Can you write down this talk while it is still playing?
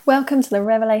Welcome to the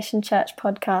Revelation Church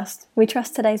podcast. We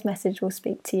trust today's message will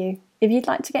speak to you. If you'd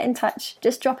like to get in touch,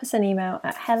 just drop us an email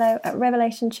at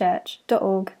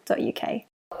hello@revelationchurch.org.uk.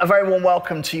 A very warm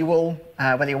welcome to you all,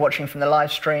 whether you're watching from the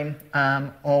live stream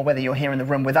or whether you're here in the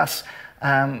room with us.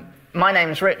 My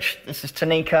name is Rich, this is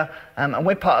Tanika, and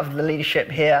we're part of the leadership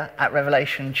here at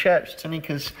Revelation Church.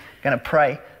 Tanika's going to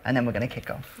pray and then we're going to kick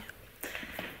off.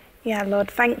 Yeah, Lord,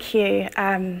 thank you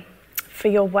for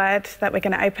your word that we're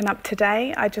going to open up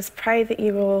today. I just pray that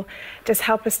you will just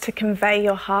help us to convey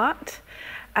your heart.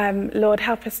 Lord,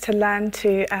 help us to learn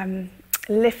to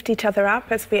lift each other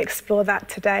up as we explore that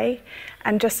today,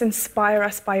 and just inspire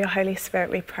us by your Holy Spirit,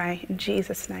 we pray. In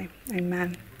Jesus' name,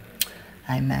 amen.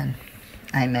 Amen.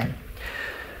 Amen.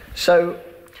 So,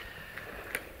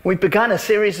 we've begun a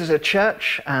series as a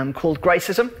church called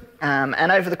Gracism.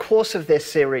 And over the course of this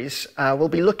series, we'll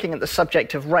be looking at the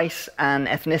subject of race and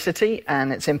ethnicity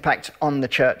and its impact on the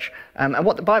church, and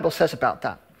what the Bible says about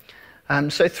that.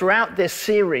 So throughout this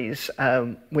series,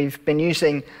 we've been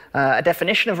using a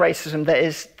definition of racism that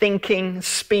is thinking,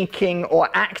 speaking, or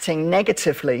acting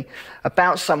negatively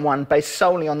about someone based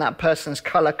solely on that person's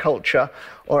color, culture,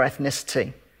 or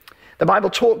ethnicity. The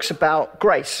Bible talks about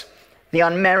grace, the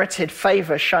unmerited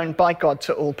favor shown by God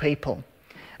to all people.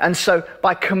 And so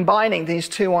by combining these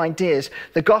two ideas,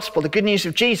 the gospel, the good news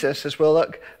of Jesus, as we'll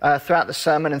look throughout the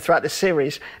sermon and throughout this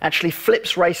series, actually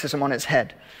flips racism on its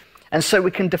head. And so we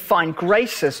can define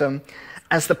gracism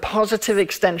as the positive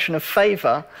extension of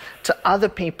favor to other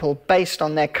people based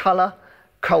on their color,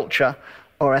 culture,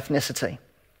 or ethnicity.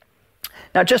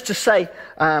 Now, just to say,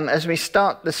 as we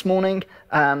start this morning,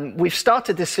 we've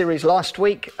started this series last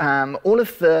week. All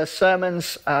of the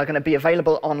sermons are going to be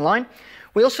available online.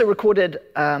 We also recorded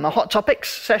a Hot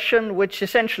Topics session, which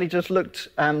essentially just looked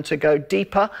to go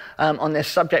deeper on this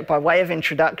subject by way of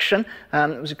introduction.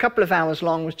 It was a couple of hours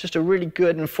long. It was just a really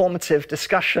good, informative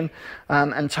discussion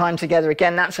and time together.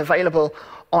 Again, that's available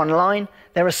online.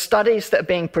 There are studies that are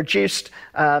being produced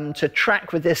to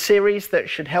track with this series that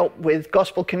should help with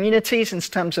gospel communities in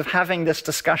terms of having this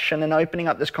discussion and opening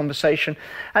up this conversation,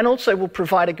 and also will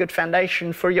provide a good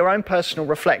foundation for your own personal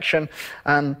reflection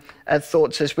and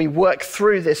thoughts as we work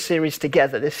through this series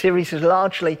together. This series is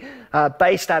largely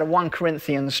based out of 1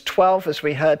 Corinthians 12, as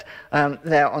we heard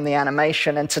there on the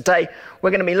animation, and today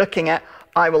we're going to be looking at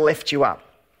I Will Lift You Up.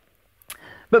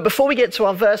 But before we get to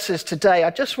our verses today, I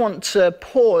just want to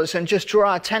pause and just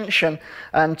draw our attention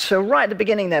to right at the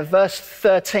beginning there, verse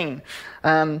 13,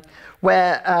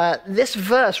 where this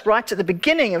verse right at the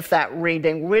beginning of that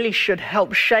reading really should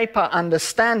help shape our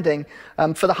understanding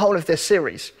for the whole of this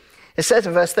series. It says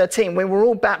in verse 13, we were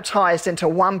all baptized into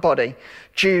one body,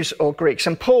 Jews or Greeks.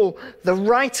 And Paul, the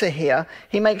writer here,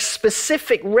 he makes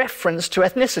specific reference to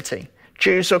ethnicity,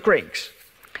 Jews or Greeks.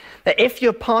 That if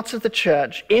you're part of the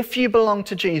church, if you belong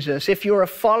to Jesus, if you're a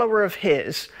follower of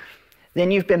his,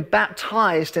 then you've been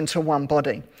baptized into one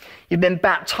body. You've been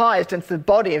baptized into the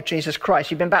body of Jesus Christ.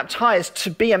 You've been baptized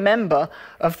to be a member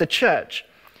of the church.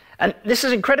 And this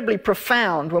is incredibly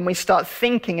profound when we start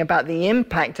thinking about the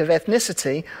impact of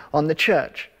ethnicity on the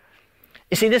church.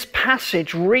 You see, this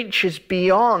passage reaches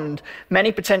beyond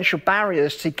many potential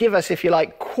barriers to give us, if you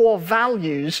like, core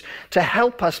values to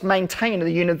help us maintain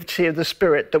the unity of the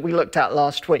Spirit that we looked at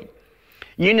last week.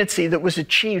 Unity that was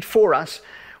achieved for us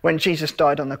when Jesus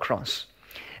died on the cross.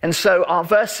 And so our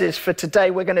verses for today,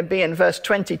 we're going to be in verse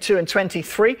 22 and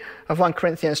 23 of 1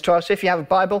 Corinthians 12. So if you have a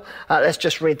Bible, let's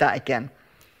just read that again.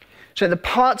 So the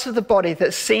parts of the body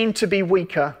that seem to be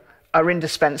weaker are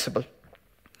indispensable.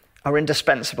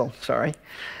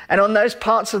 And on those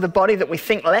parts of the body that we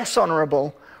think less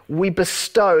honorable, we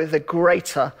bestow the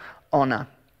greater honor.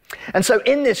 And so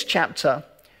in this chapter,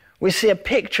 we see a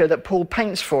picture that Paul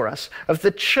paints for us of the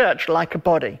church like a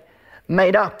body,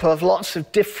 made up of lots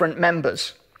of different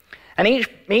members. And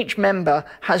each member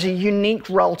has a unique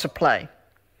role to play.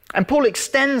 And Paul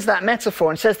extends that metaphor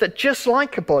and says that just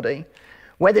like a body,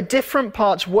 where the different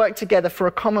parts work together for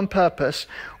a common purpose,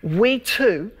 we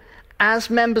too,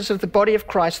 as members of the body of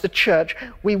Christ, the church,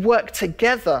 we work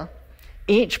together,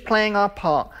 each playing our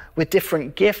part with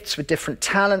different gifts, with different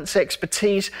talents,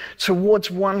 expertise, towards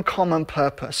one common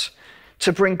purpose,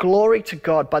 to bring glory to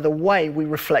God by the way we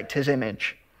reflect his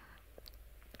image.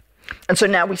 And so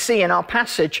now we see in our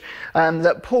passage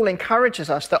that Paul encourages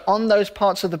us that on those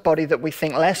parts of the body that we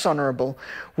think less honorable,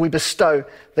 we bestow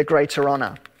the greater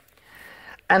honor.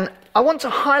 And I want to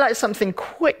highlight something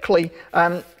quickly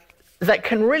that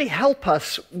can really help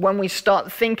us when we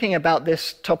start thinking about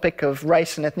this topic of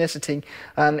race and ethnicity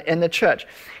in the church.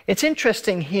 It's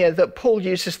interesting here that Paul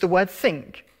uses the word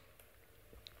think.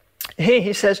 Here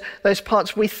he says those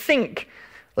parts we think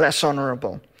less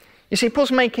honorable. You see,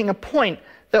 Paul's making a point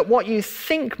that what you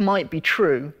think might be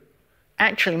true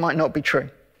actually might not be true.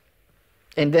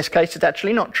 In this case, it's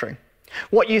actually not true.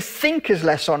 What you think is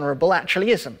less honourable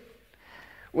actually isn't.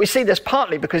 We see this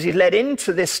partly because he's led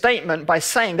into this statement by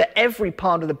saying that every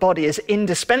part of the body is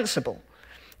indispensable.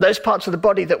 Those parts of the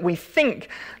body that we think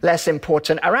less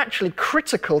important are actually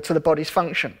critical to the body's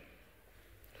function.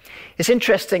 It's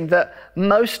interesting that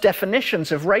most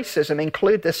definitions of racism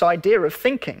include this idea of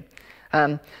thinking.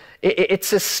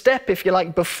 It's a step, if you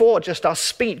like, before just our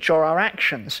speech or our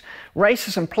actions.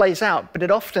 Racism plays out, but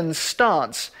it often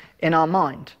starts in our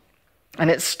mind. And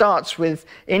it starts with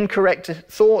incorrect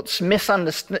thoughts,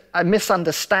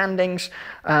 misunderstandings.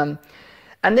 And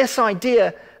this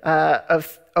idea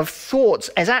of thoughts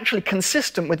is actually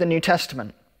consistent with the New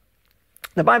Testament.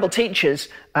 The Bible teaches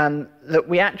that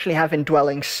we actually have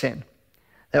indwelling sin.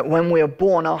 That when we are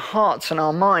born, our hearts and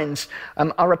our minds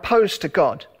are opposed to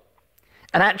God.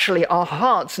 And actually, our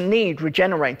hearts need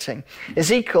regenerating.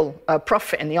 Ezekiel, a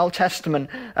prophet in the Old Testament,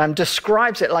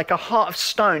 describes it like a heart of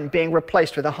stone being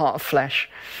replaced with a heart of flesh.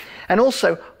 And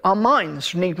also, our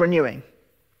minds need renewing.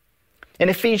 In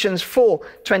Ephesians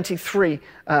 4:23,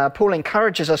 Paul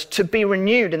encourages us to be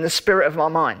renewed in the spirit of our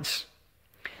minds.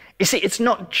 You see, it's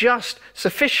not just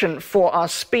sufficient for our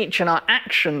speech and our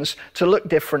actions to look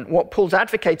different. What Paul's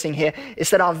advocating here is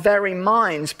that our very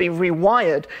minds be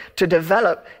rewired to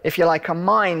develop, if you like, a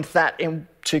mind that in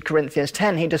 2 Corinthians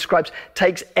 10, he describes,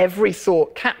 takes every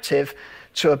thought captive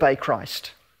to obey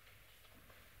Christ.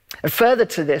 And further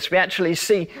to this, we actually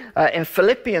see in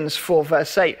Philippians 4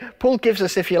 verse 8, Paul gives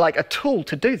us, if you like, a tool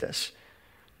to do this.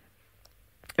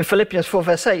 In Philippians 4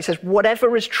 verse 8, he says,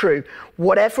 whatever is true,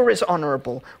 whatever is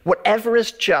honorable, whatever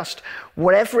is just,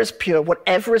 whatever is pure,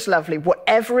 whatever is lovely,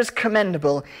 whatever is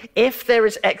commendable, if there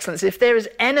is excellence, if there is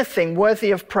anything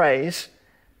worthy of praise,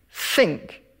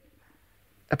 think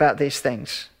about these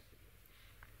things.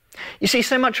 You see,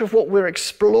 so much of what we're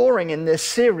exploring in this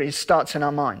series starts in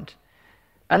our mind.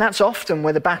 And that's often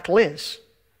where the battle is.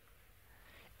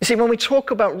 You see, when we talk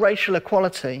about racial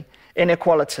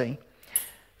inequality,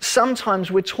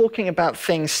 sometimes we're talking about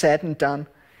things said and done,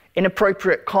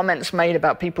 inappropriate comments made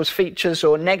about people's features,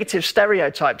 or negative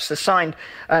stereotypes assigned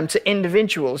to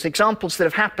individuals, examples that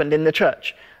have happened in the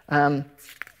church. But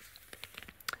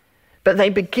they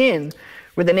begin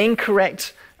with an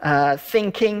incorrect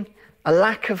thinking, a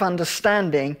lack of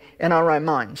understanding in our own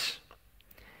minds.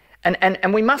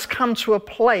 And we must come to a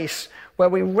place where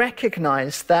we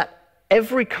recognize that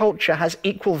every culture has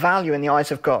equal value in the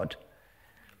eyes of God.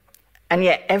 And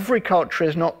yet every culture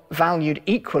is not valued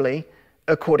equally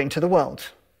according to the world,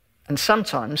 and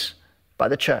sometimes by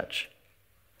the church.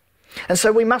 And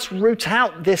so we must root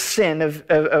out this sin of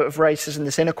racism,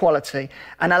 this inequality,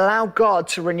 and allow God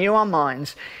to renew our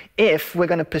minds if we're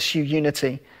going to pursue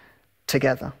unity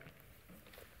together.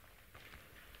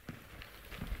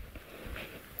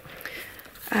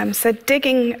 So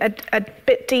digging a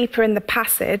bit deeper in the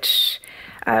passage,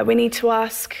 we need to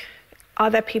ask, are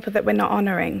there people that we're not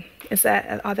honouring?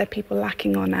 Are there people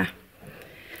lacking honour?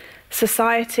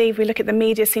 Society, if we look at the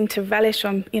media, seem to relish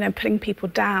on, putting people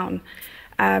down,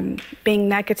 being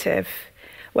negative,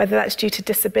 whether that's due to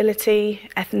disability,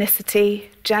 ethnicity,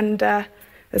 gender,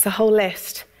 there's a whole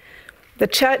list. The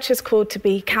church is called to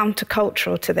be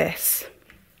countercultural to this.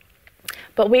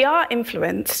 But we are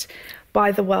influenced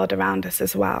by the world around us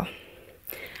as well.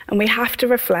 And we have to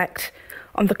reflect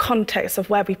on the context of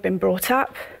where we've been brought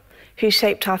up, who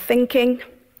shaped our thinking.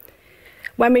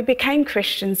 When we became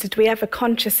Christians, did we ever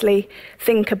consciously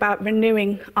think about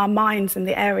renewing our minds in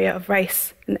the area of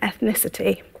race and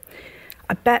ethnicity?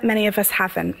 I bet many of us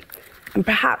haven't, and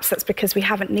perhaps that's because we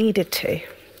haven't needed to.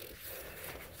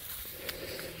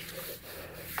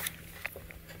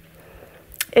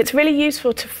 It's really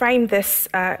useful to frame this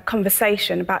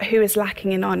conversation about who is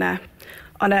lacking in honour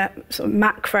on a sort of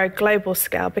macro global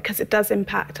scale, because it does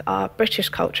impact our British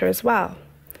culture as well.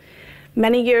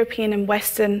 Many European and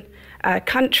Western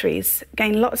countries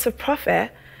gain lots of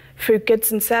profit through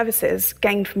goods and services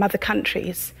gained from other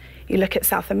countries. You look at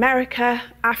South America,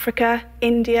 Africa,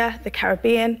 India, the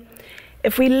Caribbean.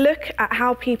 If we look at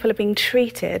how people are being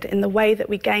treated in the way that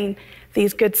we gain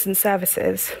these goods and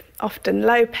services, often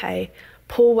low pay,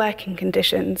 poor working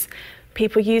conditions,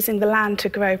 people using the land to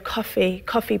grow coffee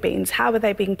beans, how are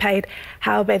they being paid?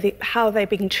 How are they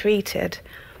being treated?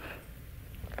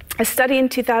 A study in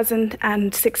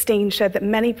 2016 showed that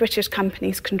many British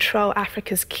companies control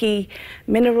Africa's key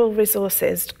mineral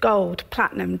resources: gold,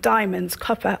 platinum, diamonds,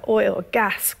 copper, oil,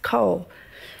 gas, coal.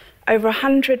 Over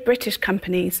 100 British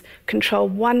companies control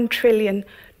 $1 trillion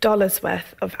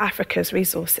worth of Africa's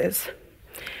resources.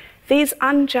 These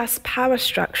unjust power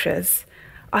structures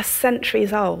are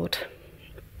centuries old,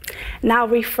 now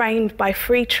reframed by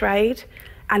free trade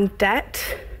and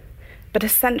debt, but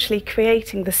essentially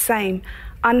creating the same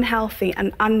unhealthy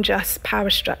and unjust power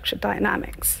structure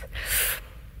dynamics.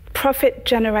 Profit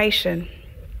generation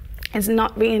is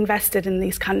not reinvested in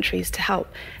these countries to help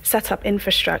set up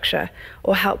infrastructure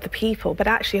or help the people, but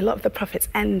actually a lot of the profits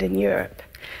end in Europe.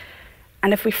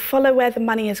 And if we follow where the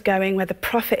money is going, where the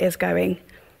profit is going,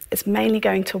 it's mainly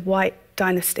going to white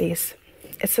dynasties.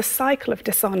 It's a cycle of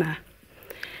dishonor.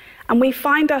 And we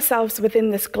find ourselves within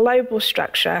this global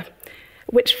structure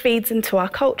which feeds into our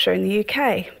culture in the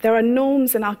UK. There are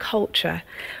norms in our culture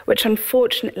which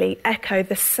unfortunately echo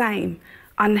the same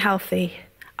unhealthy,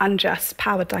 unjust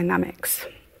power dynamics.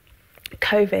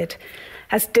 COVID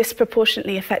has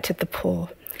disproportionately affected the poor,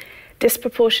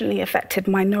 disproportionately affected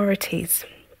minorities.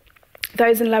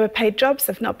 Those in lower paid jobs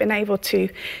have not been able to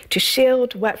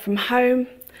shield, work from home,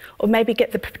 or maybe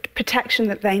get the protection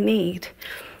that they need.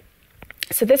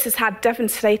 So this has had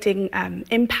devastating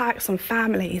impacts on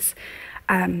families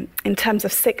in terms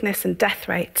of sickness and death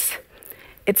rates.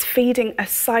 It's feeding a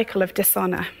cycle of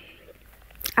dishonor.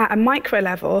 At a micro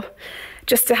level,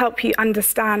 just to help you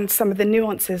understand some of the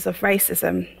nuances of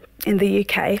racism in the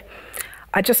UK,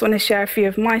 I just want to share a few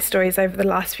of my stories over the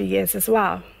last few years as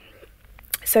well.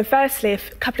 So firstly, a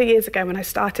couple of years ago when I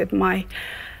started my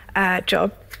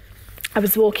job, I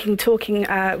was talking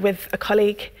with a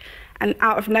colleague, and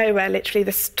out of nowhere, literally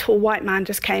this tall white man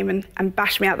just came and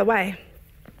bashed me out of the way.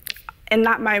 In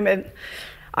that moment,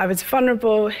 I was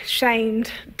vulnerable,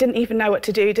 shamed, didn't even know what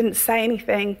to do, didn't say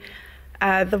anything.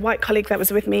 The white colleague that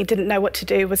was with me didn't know what to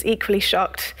do, was equally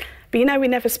shocked. But we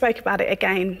never spoke about it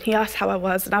again. He asked how I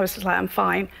was, and I was just like, I'm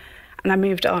fine, and I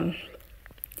moved on.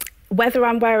 Whether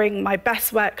I'm wearing my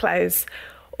best work clothes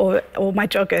or my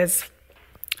joggers,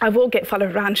 I will get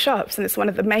followed around shops, and it's one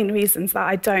of the main reasons that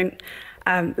I don't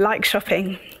like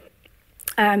shopping.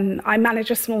 I manage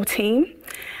a small team,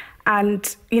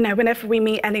 and whenever we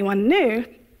meet anyone new,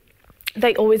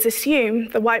 they always assume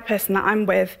the white person that I'm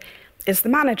with is the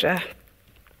manager.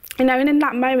 And in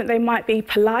that moment, they might be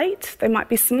polite, they might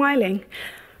be smiling,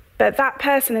 but that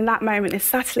person in that moment is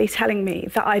subtly telling me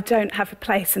that I don't have a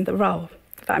place in the role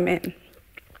that I'm in.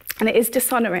 And it is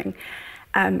dishonoring,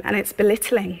 and it's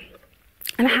belittling.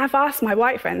 And I have asked my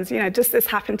white friends, does this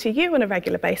happen to you on a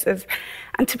regular basis?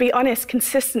 And to be honest,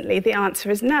 consistently, the answer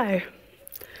is no.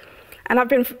 And I've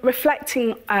been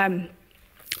reflecting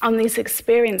on these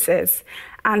experiences,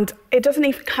 and it doesn't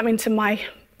even come into my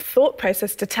thought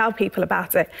process to tell people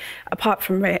about it, apart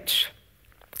from Rich,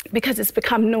 because it's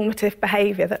become normative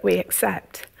behaviour that we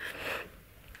accept.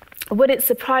 Would it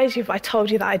surprise you if I told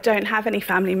you that I don't have any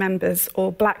family members or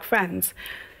black friends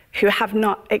who have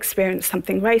not experienced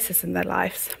something racist in their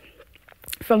lives?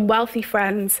 From wealthy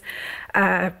friends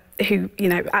who,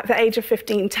 at the age of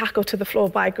 15, tackled to the floor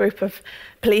by a group of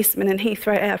policemen in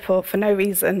Heathrow Airport for no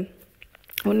reason,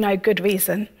 or no good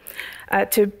reason,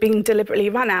 to being deliberately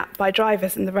run at by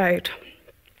drivers in the road.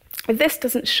 If this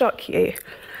doesn't shock you,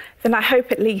 then I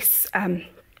hope at least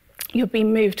you'll be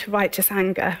moved to righteous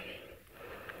anger.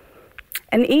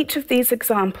 In each of these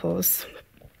examples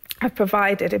I've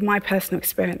provided in my personal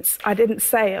experience, I didn't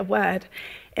say a word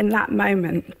in that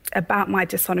moment about my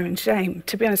dishonour and shame.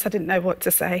 To be honest, I didn't know what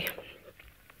to say.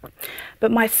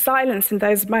 But my silence in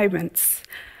those moments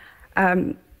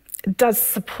does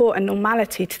support a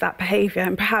normality to that behaviour,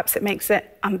 and perhaps it makes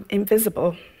it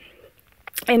invisible.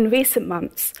 In recent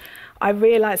months, I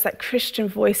realised that Christian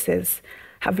voices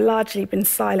have largely been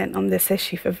silent on this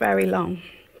issue for very long.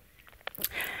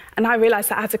 And I realised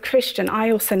that as a Christian,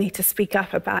 I also need to speak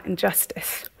up about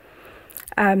injustice.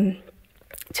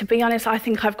 To be honest, I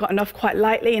think I've gotten off quite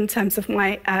lightly in terms of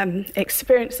my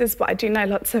experiences, but I do know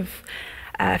lots of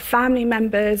family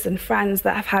members and friends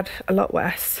that have had a lot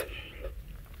worse.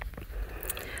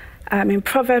 In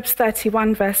Proverbs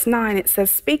 31, verse 9, it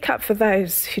says, "Speak up for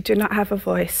those who do not have a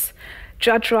voice.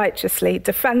 Judge righteously.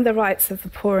 Defend the rights of the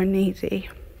poor and needy."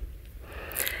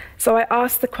 So I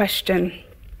ask the question,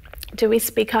 do we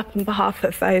speak up on behalf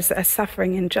of those that are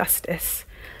suffering injustice?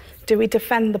 Do we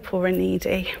defend the poor and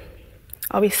needy?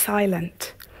 Are we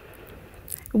silent?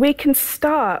 We can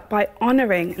start by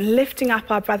honouring and lifting up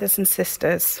our brothers and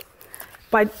sisters,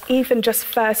 by even just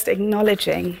first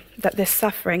acknowledging that this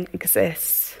suffering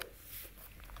exists.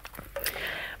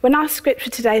 When our scripture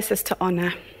today says to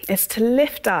honour, it's to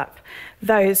lift up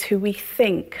those who we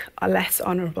think are less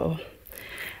honourable.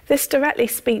 This directly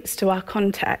speaks to our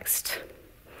context.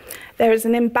 There is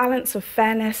an imbalance of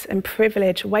fairness and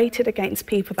privilege weighted against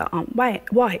people that aren't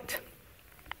white.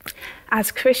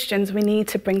 As Christians, we need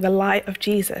to bring the light of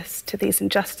Jesus to these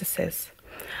injustices.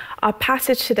 Our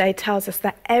passage today tells us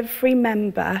that every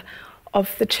member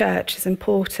of the church is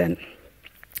important.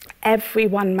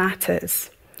 Everyone matters,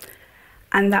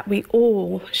 and that we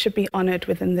all should be honoured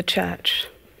within the church.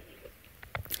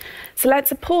 So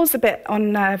let's pause a bit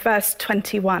on verse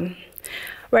 21,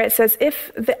 where it says,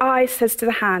 if the eye says to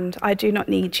the hand, I do not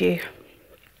need you.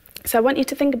 So I want you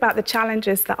to think about the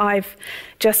challenges that I've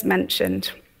just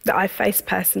mentioned, that I face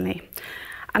personally.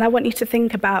 And I want you to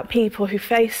think about people who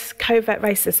face covert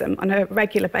racism on a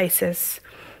regular basis.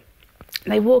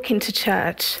 They walk into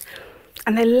church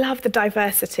and they love the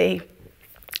diversity.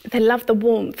 They love the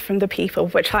warmth from the people,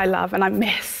 which I love and I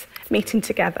miss meeting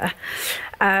together.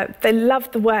 They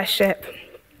love the worship.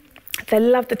 They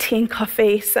love the tea and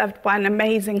coffee served by an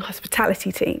amazing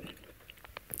hospitality team.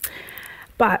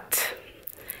 But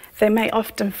they may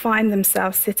often find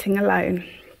themselves sitting alone.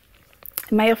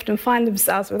 They may often find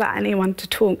themselves without anyone to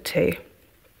talk to.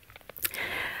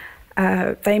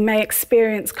 They may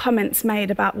experience comments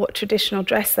made about what traditional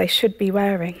dress they should be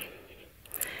wearing.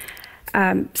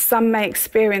 Some may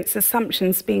experience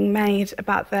assumptions being made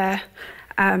about their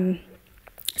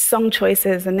song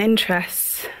choices and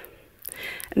interests.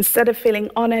 Instead of feeling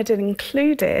honoured and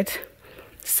included,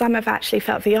 some have actually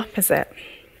felt the opposite.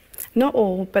 Not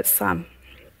all, but some.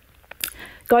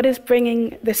 God is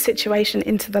bringing this situation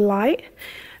into the light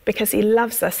because he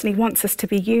loves us and he wants us to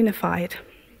be unified.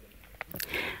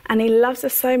 And he loves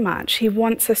us so much, he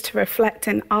wants us to reflect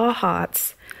in our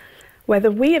hearts whether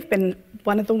we have been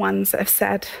one of the ones that have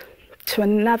said to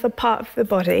another part of the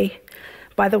body,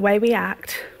 by the way we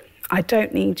act, I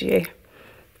don't need you.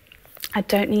 I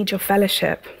don't need your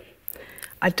fellowship.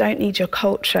 I don't need your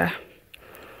culture.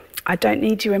 I don't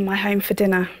need you in my home for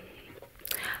dinner.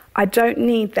 I don't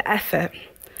need the effort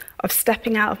of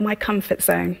stepping out of my comfort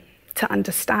zone to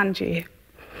understand you.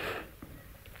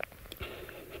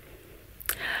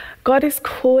 God is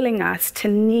calling us to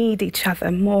need each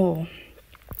other more,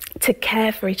 to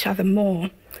care for each other more.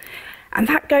 And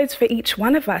that goes for each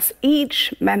one of us.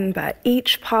 Each member,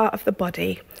 each part of the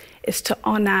body is to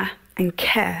honour and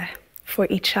care for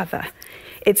each other.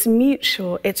 It's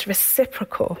mutual, it's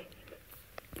reciprocal.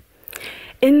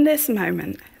 In this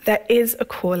moment, there is a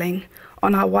calling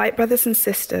on our white brothers and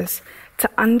sisters to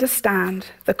understand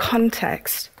the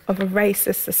context of a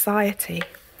racist society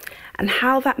and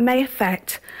how that may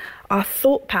affect our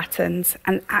thought patterns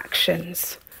and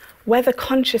actions, whether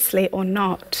consciously or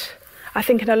not. I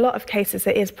think in a lot of cases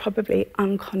it is probably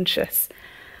unconscious.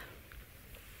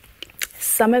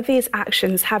 Some of these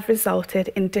actions have resulted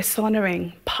in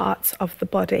dishonouring parts of the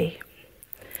body,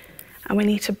 and we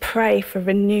need to pray for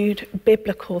renewed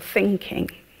biblical thinking.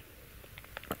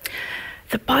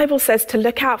 The Bible says to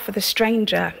look out for the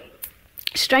stranger.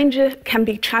 Stranger can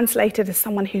be translated as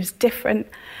someone who's different,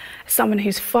 someone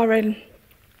who's foreign,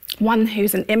 one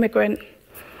who's an immigrant.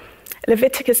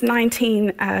 Leviticus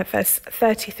 19, verse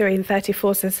 33 and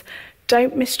 34 says,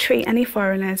 don't mistreat any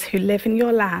foreigners who live in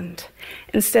your land.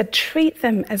 Instead, treat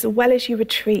them as well as you would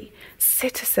treat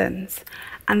citizens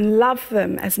and love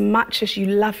them as much as you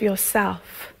love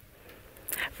yourself.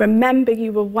 Remember,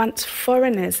 you were once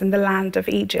foreigners in the land of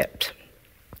Egypt.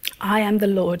 I am the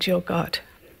Lord your God.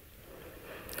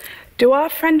 Do our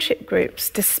friendship groups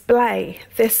display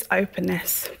this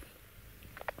openness?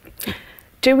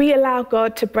 Do we allow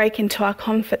God to break into our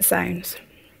comfort zones?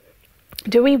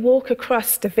 Do we walk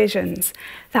across divisions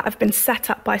that have been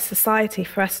set up by society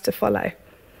for us to follow?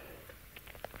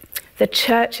 The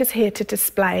church is here to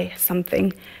display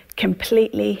something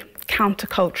completely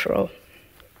countercultural.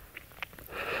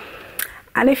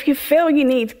 And if you feel you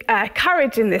need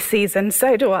courage in this season,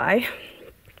 so do I.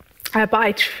 But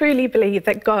I truly believe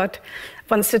that God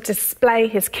wants to display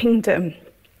his kingdom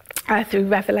through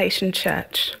Revelation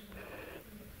Church.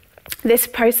 This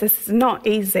process is not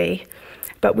easy,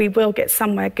 but we will get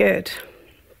somewhere good.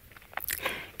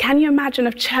 Can you imagine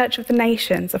a church of the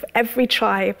nations, of every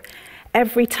tribe,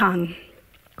 every tongue,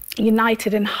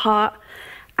 united in heart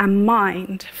and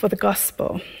mind for the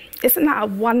gospel? Isn't that a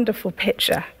wonderful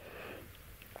picture?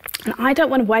 And I don't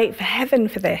want to wait for heaven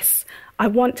for this. I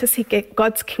want to see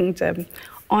God's kingdom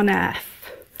on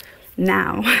earth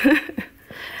now.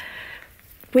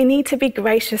 We need to be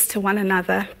gracious to one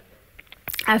another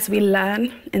as we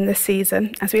learn in this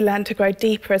season, as we learn to grow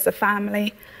deeper as a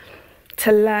family,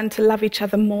 to learn to love each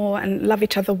other more and love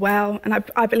each other well. And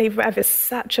I believe Rev is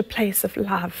such a place of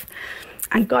love.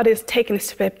 And God is taking us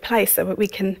to a place so that we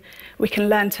can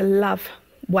learn to love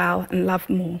well and love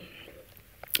more.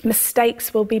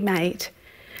 Mistakes will be made,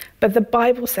 but the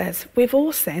Bible says we've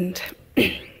all sinned.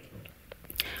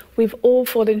 we've all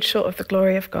fallen short of the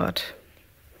glory of God.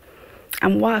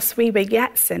 And whilst we were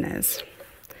yet sinners,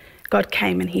 God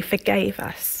came and he forgave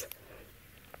us.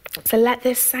 So let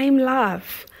this same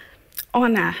love,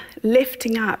 honour,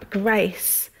 lifting up,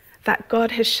 grace that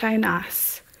God has shown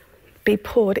us be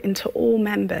poured into all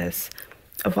members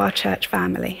of our church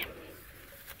family.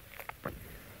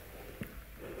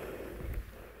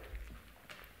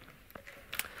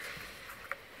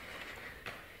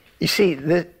 You see,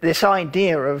 this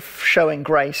idea of showing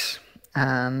grace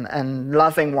and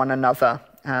loving one another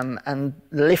and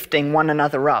lifting one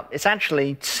another up, it's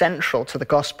actually central to the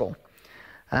gospel.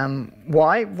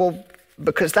 Why? Well,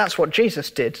 because that's what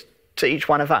Jesus did to each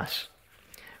one of us.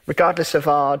 Regardless of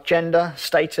our gender,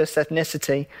 status,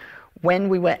 ethnicity, when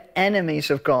we were enemies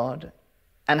of God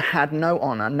and had no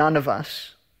honor, none of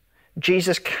us,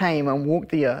 Jesus came and walked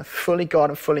the earth, fully God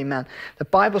and fully man. The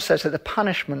Bible says that the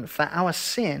punishment for our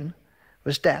sin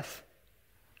was death.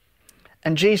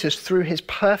 And Jesus, through his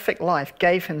perfect life,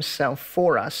 gave himself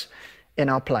for us in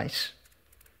our place.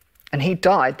 And he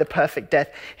died the perfect death.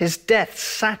 His death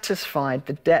satisfied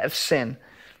the debt of sin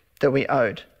that we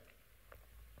owed.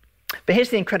 But here's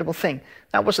the incredible thing.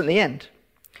 That wasn't the end.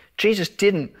 Jesus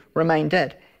didn't remain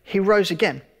dead. He rose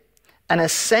again and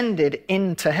ascended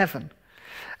into heaven.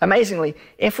 Amazingly,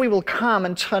 if we will come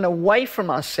and turn away from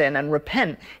our sin and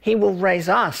repent, he will raise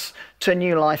us to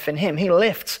new life in him. He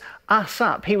lifts us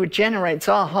up. He regenerates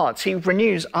our hearts. He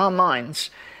renews our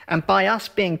minds. And by us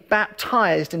being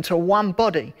baptized into one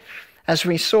body, as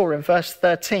we saw in verse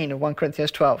 13 of 1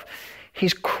 Corinthians 12,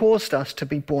 he's caused us to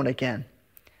be born again,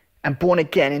 and born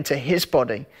again into his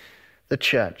body, the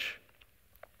church.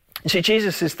 You see,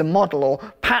 Jesus is the model or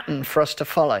pattern for us to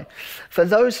follow. For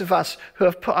those of us who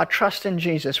have put our trust in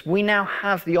Jesus, we now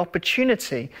have the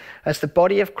opportunity as the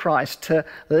body of Christ to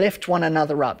lift one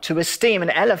another up, to esteem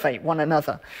and elevate one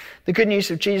another. The good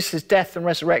news of Jesus' death and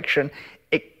resurrection,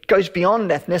 it goes beyond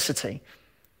ethnicity.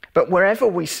 But wherever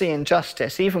we see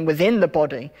injustice, even within the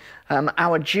body,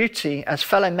 our duty as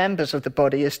fellow members of the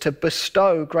body is to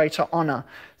bestow greater honor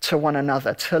to one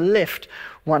another, to lift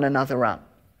one another up.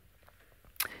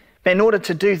 But in order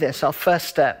to do this, our first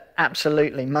step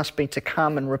absolutely must be to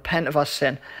come and repent of our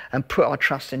sin and put our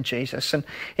trust in Jesus. And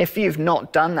if you've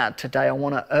not done that today, I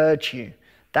want to urge you,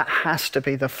 that has to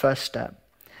be the first step.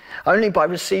 Only by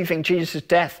receiving Jesus'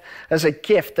 death as a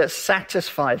gift that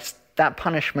satisfies that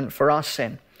punishment for our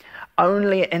sin,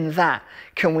 only in that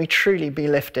can we truly be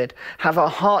lifted, have our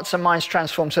hearts and minds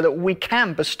transformed so that we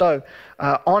can bestow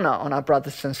honor on our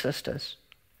brothers and sisters.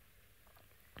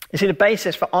 You see, the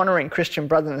basis for honoring Christian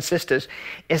brothers and sisters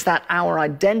is that our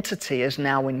identity is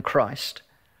now in Christ,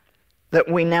 that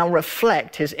we now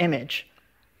reflect his image.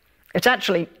 It's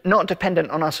actually not dependent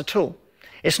on us at all.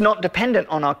 It's not dependent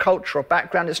on our culture or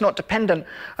background. It's not dependent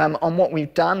on what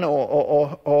we've done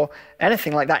or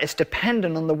anything like that. It's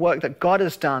dependent on the work that God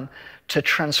has done to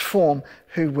transform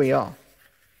who we are.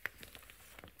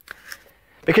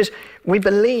 Because we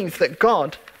believe that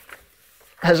God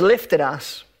has lifted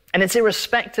us, and it's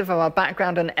irrespective of our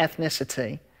background and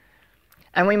ethnicity.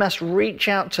 And we must reach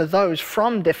out to those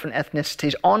from different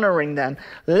ethnicities, honoring them,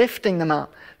 lifting them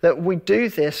up, that we do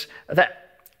this,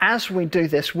 that as we do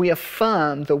this, we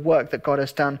affirm the work that God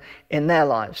has done in their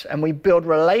lives. And we build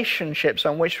relationships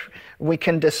on which we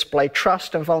can display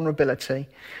trust and vulnerability.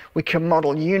 We can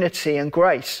model unity and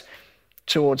grace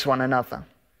towards one another.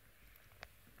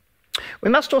 We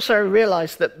must also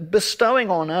realize that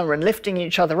bestowing honor and lifting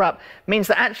each other up means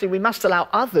that actually we must allow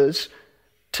others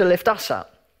to lift us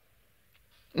up.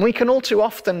 We can all too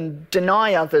often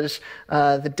deny others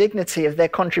the dignity of their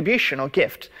contribution or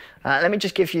gift. Let me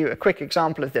just give you a quick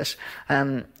example of this.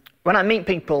 When I meet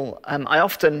people, I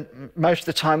often, most of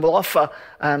the time, will offer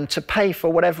to pay for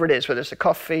whatever it is, whether it's a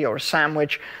coffee or a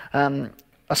sandwich,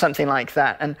 or something like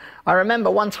that. And I remember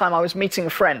one time I was meeting a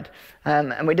friend,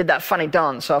 and we did that funny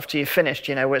dance after you finished,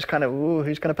 you know, where it's kind of, ooh,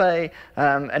 who's going to pay?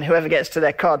 And whoever gets to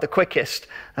their card the quickest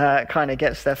kind of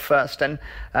gets there first. And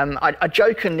I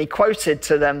jokingly quoted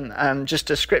to them just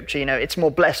a scripture, you know, it's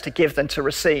more blessed to give than to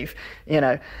receive, you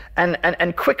know.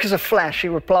 And quick as a flash, he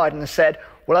replied and said,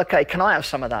 well, okay, can I have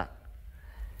some of that?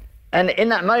 And in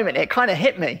that moment, it kind of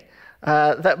hit me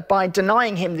that by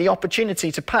denying him the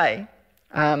opportunity to pay,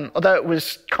 although it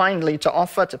was kindly to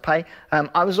offer to pay,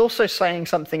 I was also saying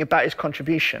something about his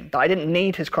contribution, that I didn't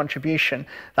need his contribution,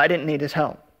 that I didn't need his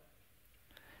help.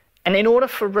 And in order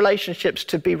for relationships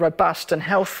to be robust and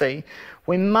healthy,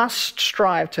 we must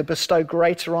strive to bestow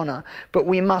greater honor, but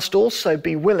we must also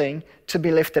be willing to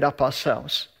be lifted up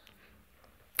ourselves.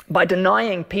 By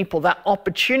denying people that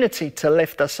opportunity to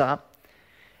lift us up,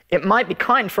 it might be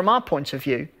kind from our point of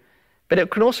view, but it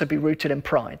can also be rooted in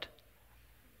pride.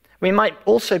 We might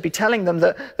also be telling them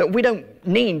that we don't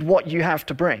need what you have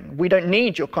to bring. We don't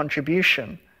need your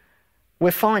contribution.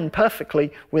 We're fine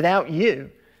perfectly without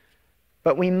you.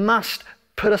 But we must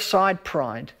put aside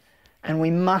pride, and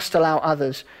we must allow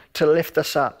others to lift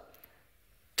us up,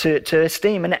 to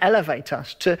esteem and elevate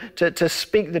us, to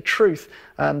speak the truth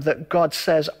that God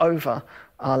says over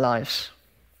our lives.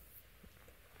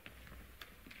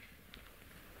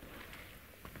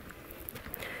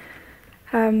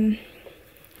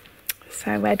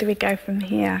 So where do we go from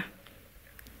here?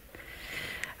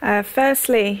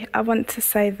 Firstly, I want to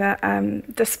say that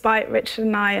despite Richard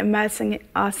and I immersing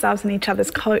ourselves in each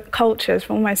other's cultures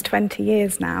for almost 20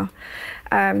 years now,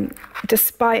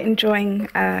 despite enjoying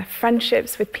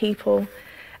friendships with people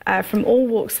from all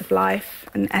walks of life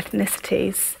and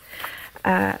ethnicities,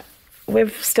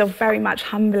 we're still very much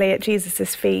humbly at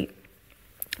Jesus' feet,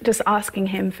 just asking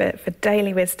him for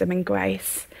daily wisdom and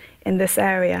grace in this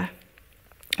area.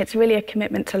 It's really a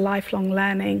commitment to lifelong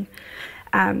learning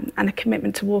and a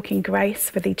commitment to walk in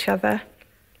grace with each other.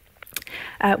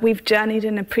 We've journeyed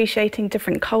in appreciating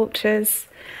different cultures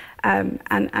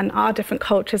and our different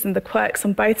cultures and the quirks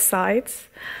on both sides.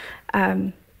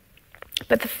 But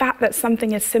the fact that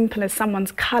something as simple as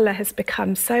someone's colour has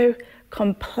become so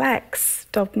complex,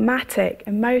 dogmatic,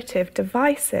 emotive,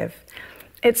 divisive,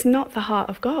 it's not the heart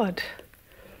of God.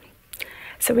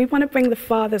 So we want to bring the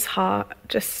Father's heart,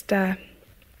 the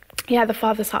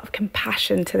Father's heart of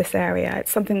compassion to this area.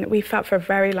 It's something that we felt for a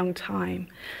very long time,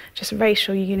 just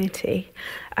racial unity.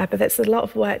 But there's a lot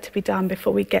of work to be done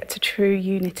before we get to true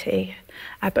unity.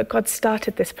 But God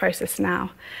started this process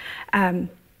now.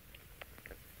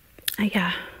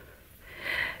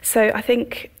 So I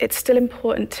think it's still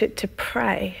important to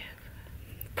pray.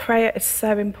 Prayer is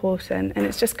so important, and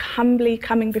it's just humbly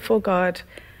coming before God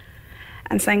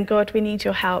and saying, God, we need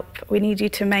your help. We need you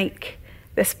to make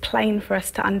this plain for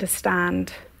us to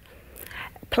understand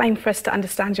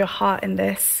your heart in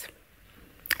this.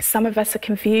 Some of us are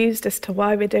confused as to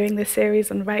why we're doing this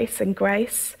series on race and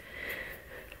grace.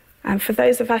 And for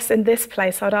those of us in this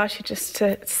place, I'd ask you just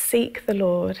to seek the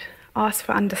Lord, ask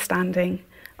for understanding,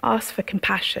 ask for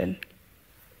compassion.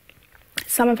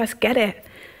 Some of us get it,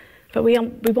 but we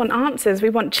want answers, we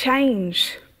want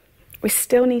change. We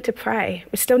still need to pray.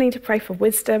 We still need to pray for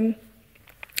wisdom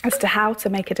as to how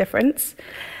to make a difference.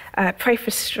 Pray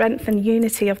for strength and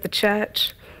unity of the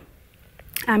church.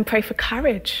 And pray for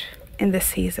courage in this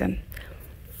season.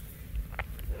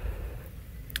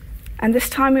 And this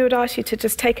time we would ask you to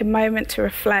just take a moment to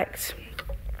reflect.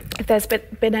 If there's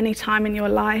been any time in your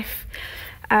life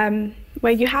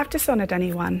where you have dishonoured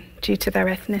anyone due to their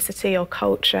ethnicity or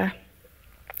culture,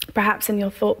 perhaps in your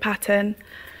thought pattern,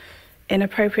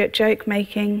 inappropriate joke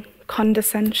making,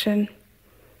 condescension,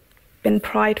 been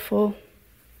prideful?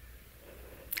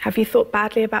 Have you thought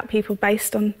badly about people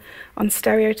based on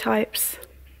stereotypes?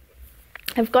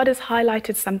 If God has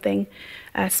highlighted something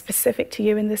specific to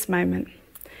you in this moment,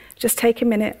 just take a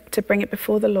minute to bring it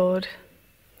before the Lord,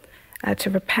 to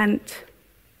repent,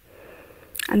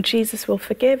 and Jesus will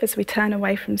forgive as we turn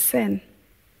away from sin.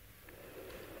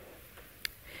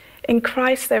 In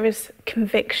Christ there is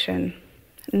conviction,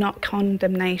 not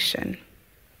condemnation.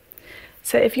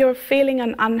 So if you're feeling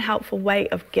an unhelpful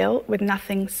weight of guilt with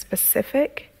nothing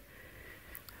specific,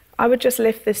 I would just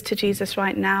lift this to Jesus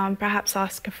right now and perhaps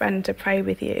ask a friend to pray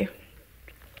with you.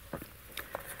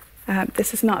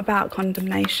 This is not about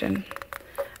condemnation,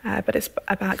 but it's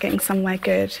about getting somewhere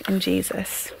good in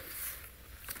Jesus.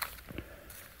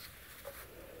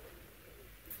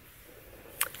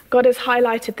 God has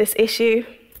highlighted this issue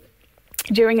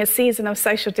during a season of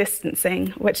social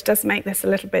distancing, which does make this a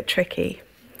little bit tricky.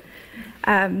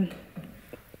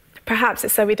 Perhaps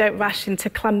it's so we don't rush into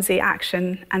clumsy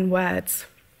action and words.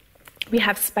 We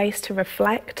have space to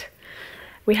reflect.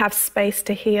 We have space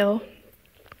to heal.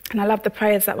 And I love the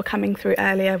prayers that were coming through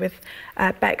earlier with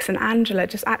Bex and Angela.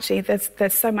 Just actually,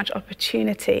 there's so much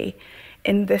opportunity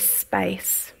in this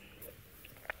space.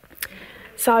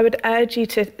 So I would urge you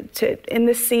to in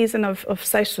this season of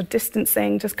social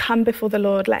distancing, just come before the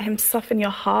Lord, let him soften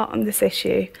your heart on this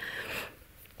issue.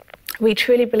 We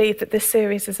truly believe that this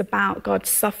series is about God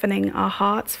softening our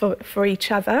hearts for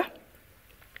each other.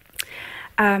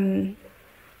 And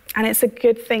it's a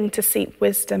good thing to seek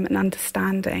wisdom and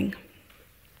understanding.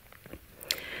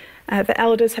 The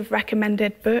elders have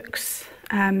recommended books.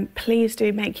 Please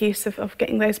do make use of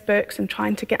getting those books and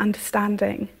trying to get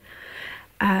understanding.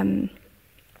 And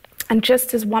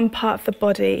just as one part of the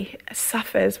body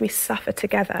suffers, we suffer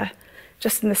together.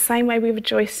 Just in the same way we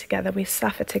rejoice together, we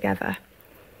suffer together.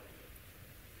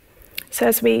 So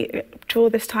as we draw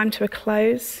this time to a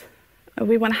close,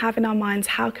 We want to have in our minds,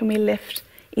 how can we lift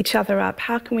each other up?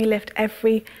 How can we lift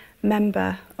every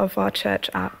member of our church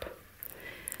up?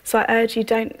 So I urge you,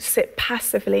 don't sit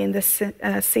passively in this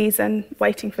season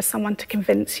waiting for someone to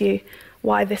convince you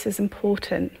why this is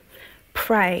important.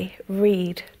 Pray,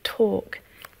 read, talk,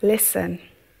 listen.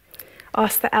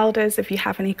 Ask the elders if you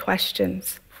have any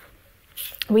questions.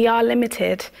 We are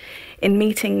limited in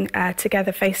meeting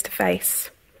together face to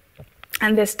face.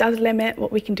 And this does limit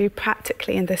what we can do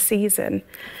practically in this season.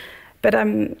 But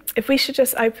if we should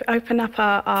just open up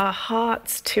our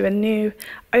hearts to a new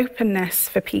openness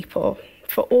for people,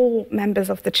 for all members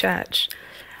of the church,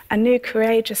 a new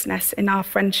courageousness in our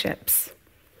friendships.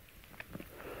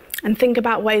 And think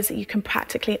about ways that you can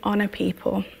practically honour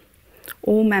people,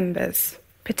 all members,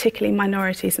 particularly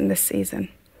minorities in this season.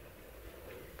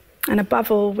 And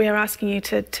above all, we are asking you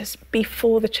to be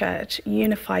for the church,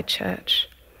 unified church.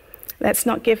 Let's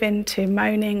not give in to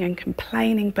moaning and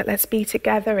complaining, but let's be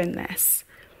together in this.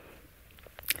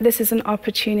 This is an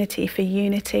opportunity for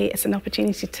unity. It's an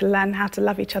opportunity to learn how to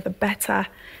love each other better,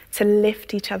 to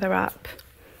lift each other up,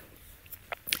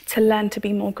 to learn to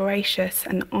be more gracious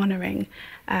and honouring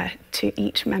to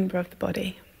each member of the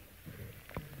body.